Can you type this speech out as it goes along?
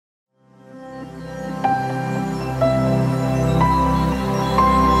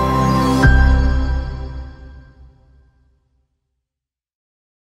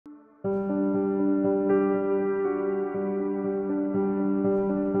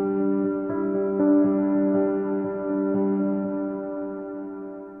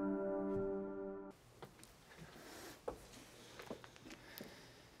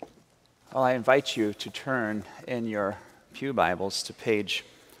Well, I invite you to turn in your pew Bibles to page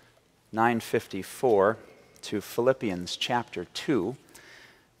 954 to Philippians chapter 2.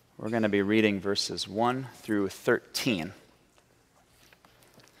 We're going to be reading verses 1 through 13.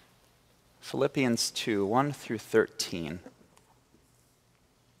 Philippians 2, 1 through 13.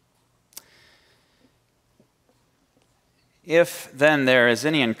 If then there is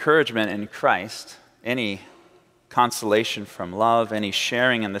any encouragement in Christ, any consolation from love, any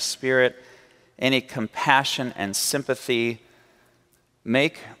sharing in the Spirit, any compassion and sympathy,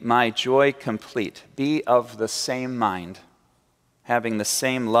 make my joy complete. Be of the same mind, having the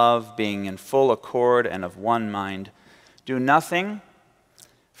same love, being in full accord and of one mind. Do nothing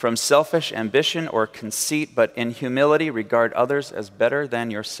from selfish ambition or conceit, but in humility regard others as better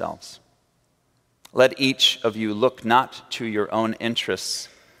than yourselves. Let each of you look not to your own interests,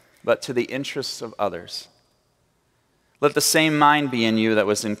 but to the interests of others. Let the same mind be in you that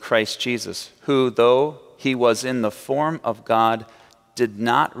was in Christ Jesus, who, though he was in the form of God, did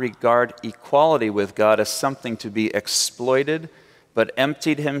not regard equality with God as something to be exploited, but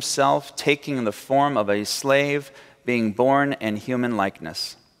emptied himself, taking the form of a slave, being born in human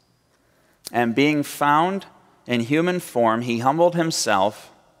likeness. And being found in human form, he humbled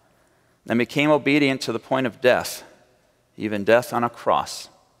himself and became obedient to the point of death, even death on a cross.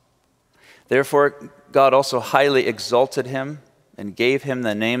 Therefore, God also highly exalted him and gave him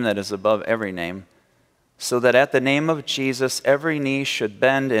the name that is above every name, so that at the name of Jesus every knee should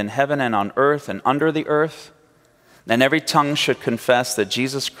bend in heaven and on earth and under the earth, and every tongue should confess that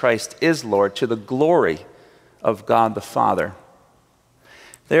Jesus Christ is Lord, to the glory of God the Father.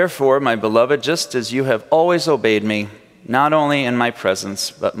 Therefore, my beloved, just as you have always obeyed me, not only in my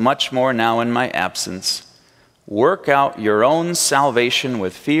presence, but much more now in my absence, work out your own salvation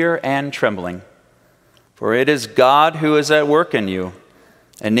with fear and trembling. For it is God who is at work in you,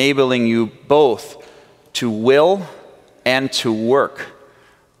 enabling you both to will and to work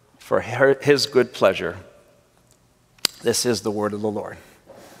for his good pleasure. This is the word of the Lord.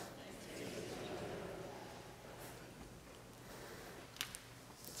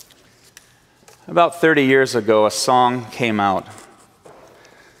 About 30 years ago, a song came out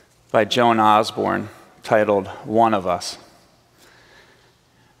by Joan Osborne titled "One of Us."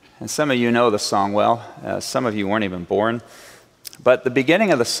 And some of you know the song well. Some of you weren't even born. But the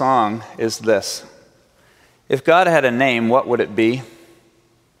beginning of the song is this: if God had a name, what would it be?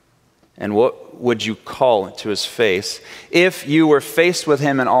 And what would you call it to his face? If you were faced with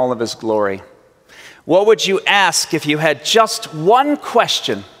him in all of his glory, what would you ask if you had just one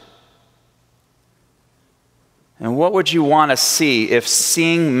question? And what would you want to see if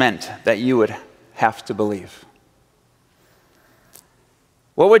seeing meant that you would have to believe?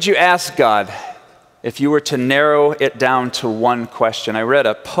 What would you ask God if you were to narrow it down to one question? I read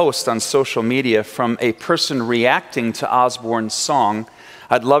a post on social media from a person reacting to Osborne's song.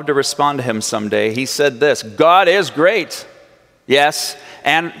 I'd love to respond to him someday. He said this: God is great, yes,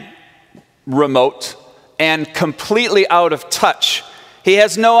 and remote, and completely out of touch. He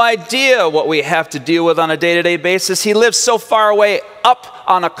has no idea what we have to deal with on a day-to-day basis. He lives so far away, up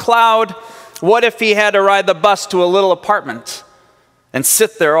on a cloud. What if he had to ride the bus to a little apartment and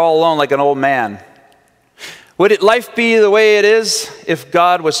sit there all alone like an old man? Would life be the way it is if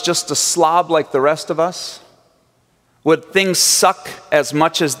God was just a slob like the rest of us? Would things suck as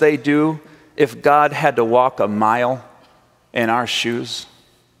much as they do if God had to walk a mile in our shoes?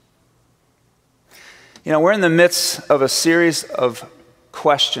 You know, we're in the midst of a series of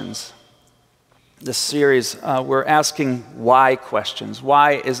questions. This series, we're asking why questions.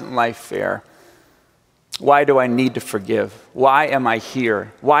 Why isn't life fair? Why do I need to forgive? Why am I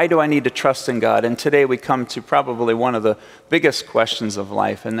here? Why do I need to trust in God? And today we come to probably one of the biggest questions of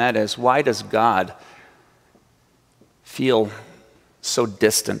life, and that is, why does God feel so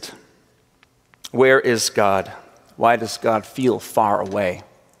distant? Where is God? Why does God feel far away?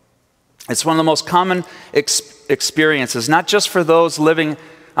 It's one of the most common experiences, not just for those living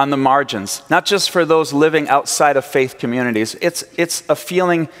on the margins, not just for those living outside of faith communities. It's a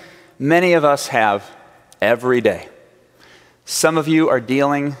feeling many of us have every day. Some of you are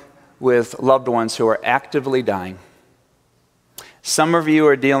dealing with loved ones who are actively dying. Some of you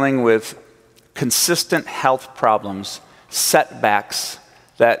are dealing with consistent health problems, setbacks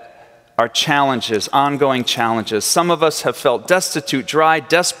that are challenges, ongoing challenges. Some of us have felt destitute, dry,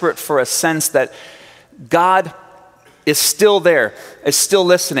 desperate for a sense that God is still there, is still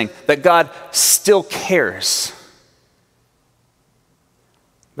listening, that God still cares.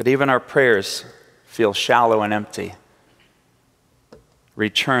 But even our prayers feel shallow and empty,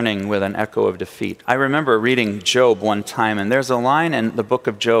 returning with an echo of defeat. I remember reading Job one time, and there's a line in the book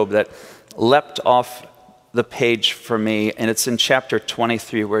of Job that leapt off the page for me, and it's in chapter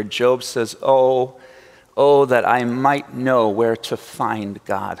 23 where Job says, oh, that I might know where to find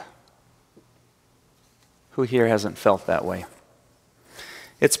God. Who here hasn't felt that way?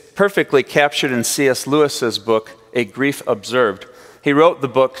 It's perfectly captured in C.S. Lewis's book, A Grief Observed. He wrote the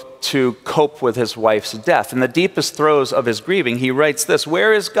book to cope with his wife's death. In the deepest throes of his grieving, he writes this: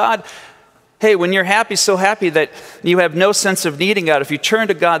 where is God? Hey, when you're happy, so happy that you have no sense of needing God, if you turn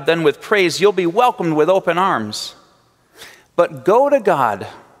to God then with praise, you'll be welcomed with open arms. But go to God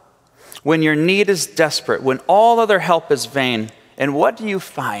when your need is desperate, when all other help is vain. And what do you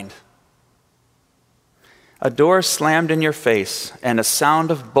find? A door slammed in your face and a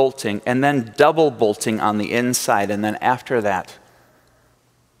sound of bolting and then double bolting on the inside. And then after that,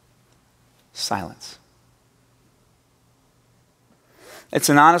 silence. It's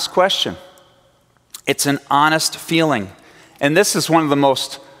an honest question. It's an honest feeling. And this is one of the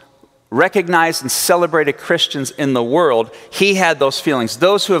most recognized and celebrated Christians in the world. He had those feelings.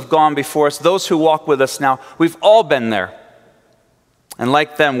 Those who have gone before us, those who walk with us now, we've all been there. And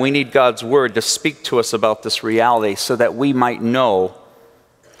like them, we need God's word to speak to us about this reality so that we might know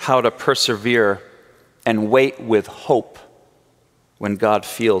how to persevere and wait with hope when God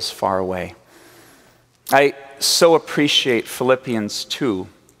feels far away. I so appreciate Philippians 2.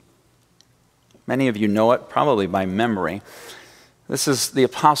 Many of you know it, probably by memory. This is the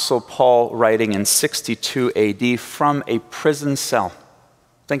Apostle Paul writing in 62 AD from a prison cell.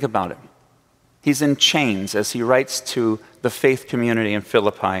 Think about it. He's in chains as he writes to the faith community in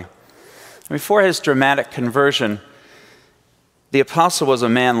Philippi. Before his dramatic conversion, the apostle was a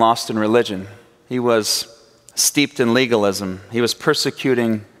man lost in religion. He was steeped in legalism. He was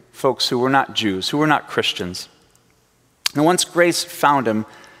persecuting folks who were not Jews, who were not Christians. And once grace found him,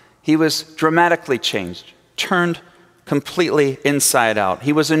 he was dramatically changed, turned completely inside out.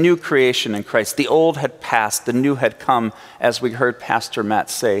 He was a new creation in Christ. The old had passed, the new had come, as we heard Pastor Matt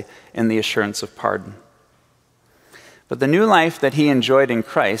say in the assurance of pardon. But the new life that he enjoyed in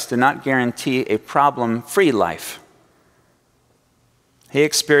Christ did not guarantee a problem-free life. He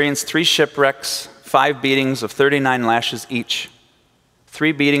experienced 3 shipwrecks, 5 beatings of 39 lashes each,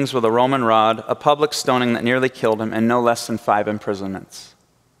 3 beatings with a Roman rod, a public stoning that nearly killed him, and no less than 5 imprisonments.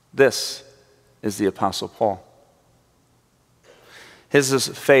 This is the Apostle Paul. His is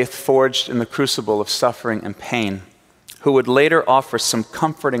faith forged in the crucible of suffering and pain, who would later offer some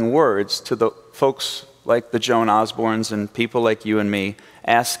comforting words to the folks like the Joan Osbornes and people like you and me,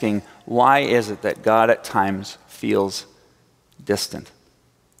 asking, why is it that God at times feels distant?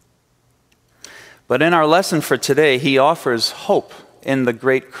 But in our lesson for today, he offers hope in the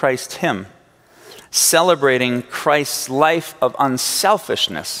great Christ hymn, celebrating Christ's life of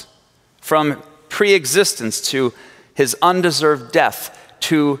unselfishness from pre-existence to his undeserved death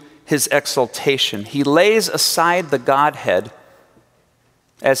to his exaltation. He lays aside the Godhead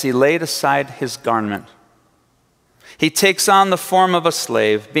as he laid aside his garment. He takes on the form of a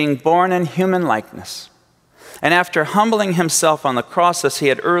slave, being born in human likeness. And after humbling himself on the cross, as he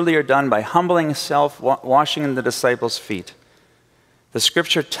had earlier done by humbling himself, washing the disciples' feet, the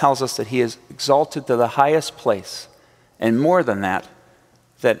scripture tells us that he is exalted to the highest place. And more than that,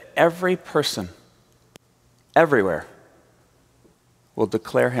 that every person, everywhere, will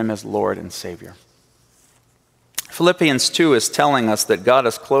declare him as Lord and Savior. Philippians 2 is telling us that God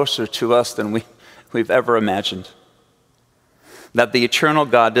is closer to us than we've ever imagined. That the eternal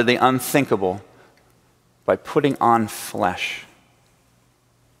God did the unthinkable by putting on flesh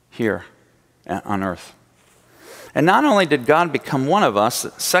here on earth. And not only did God become one of us,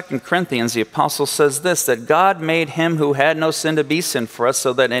 2 Corinthians, the apostle says this, that God made him who had no sin to be sin for us,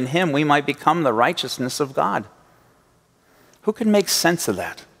 so that in him we might become the righteousness of God. Who can make sense of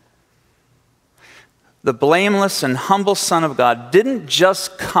that? The blameless and humble Son of God didn't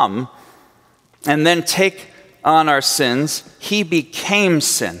just come and then take on our sins. He became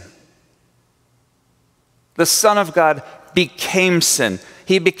sin. The Son of God became sin.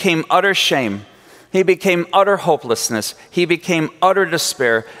 He became utter shame. He became utter hopelessness. He became utter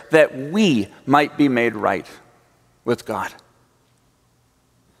despair that we might be made right with God.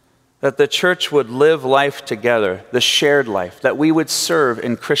 That the church would live life together, the shared life, that we would serve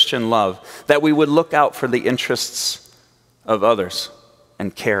in Christian love, that we would look out for the interests of others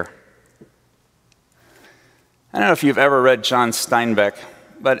and care. I don't know if you've ever read John Steinbeck,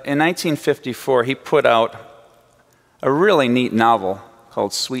 but in 1954 he put out a really neat novel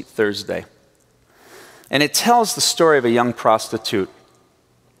called Sweet Thursday. And it tells the story of a young prostitute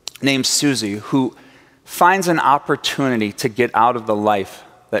named Susie who finds an opportunity to get out of the life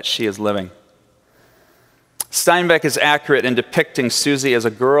that she is living. Steinbeck is accurate in depicting Susie as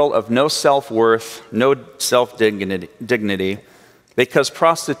a girl of no self-worth, no self-dignity, because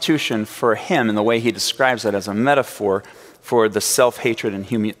prostitution for him, and the way he describes it as a metaphor for the self-hatred and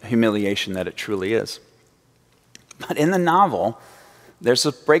humiliation that it truly is. But in the novel, there's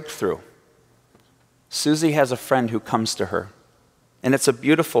a breakthrough. Susie has a friend who comes to her, and it's a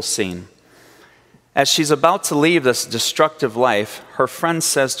beautiful scene. As she's about to leave this destructive life, her friend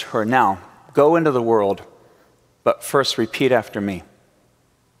says to her, "Now, go into the world, but first repeat after me.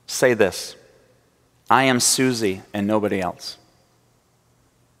 Say this: I am Susie and nobody else."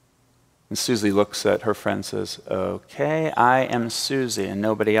 And Susie looks at her friend and says, "Okay, I am Susie and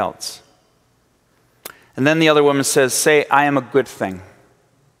nobody else." And then the other woman says, "Say, I am a good thing."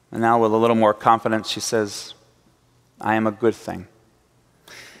 And now with a little more confidence, she says, "I am a good thing."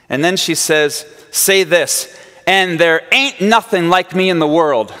 And then she says, "Say this, and there ain't nothing like me in the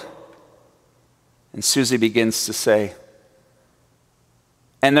world." And Susie begins to say,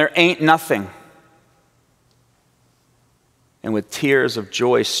 "And there ain't nothing." And with tears of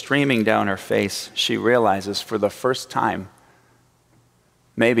joy streaming down her face, she realizes for the first time,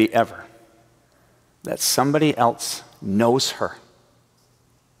 maybe ever, that somebody else knows her.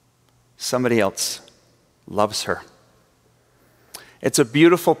 Somebody else loves her. It's a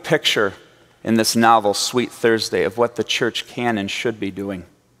beautiful picture in this novel, Sweet Thursday, of what the church can and should be doing.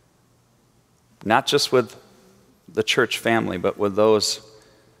 Not just with the church family, but with those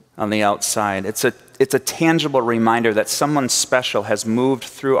on the outside. It's a tangible reminder that someone special has moved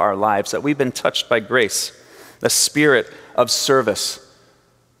through our lives, that we've been touched by grace. The spirit of service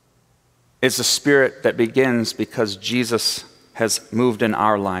is the spirit that begins because Jesus has moved in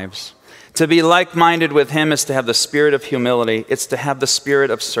our lives. To be like-minded with him is to have the spirit of humility. It's to have the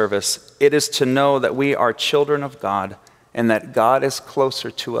spirit of service. It is to know that we are children of God and that God is closer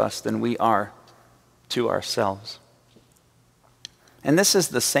to us than we are to ourselves. And this is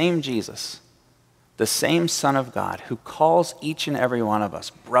the same Jesus, the same Son of God, who calls each and every one of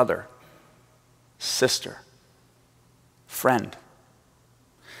us brother, sister, friend.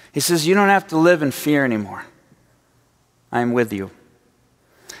 He says, you don't have to live in fear anymore. I am with you.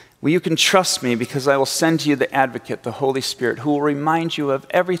 Well, you can trust me because I will send to you the advocate, the Holy Spirit, who will remind you of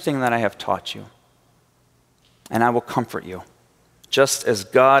everything that I have taught you. And I will comfort you. Just as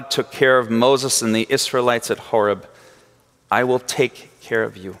God took care of Moses and the Israelites at Horeb, I will take care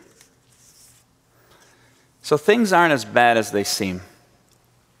of you. So things aren't as bad as they seem.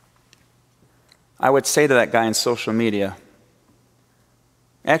 I would say to that guy on social media,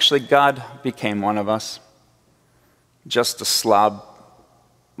 actually, God became one of us, just a slob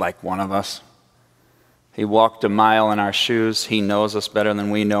like one of us. He walked a mile in our shoes. He knows us better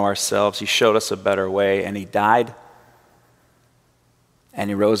than we know ourselves. He showed us a better way, and he died, and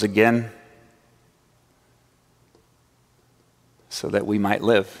he rose again so that we might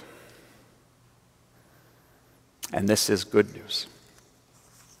live. And this is good news.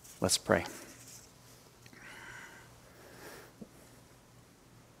 Let's pray.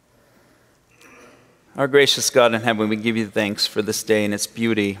 Our gracious God in heaven, we give you thanks for this day and its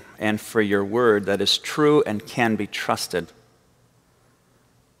beauty and for your word that is true and can be trusted.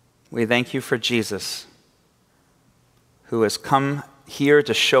 We thank you for Jesus, who has come here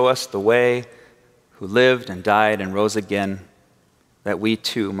to show us the way, who lived and died and rose again, that we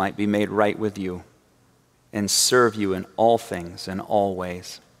too might be made right with you and serve you in all things, in all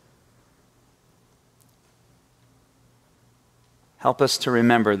ways. Help us to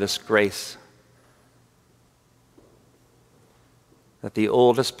remember this grace, that the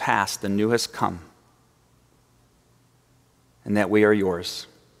old has passed, the new has come, and that we are yours.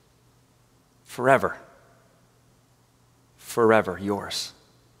 Forever. Forever yours.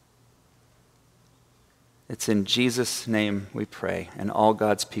 It's in Jesus' name we pray, and all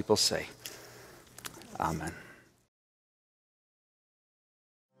God's people say, Amen.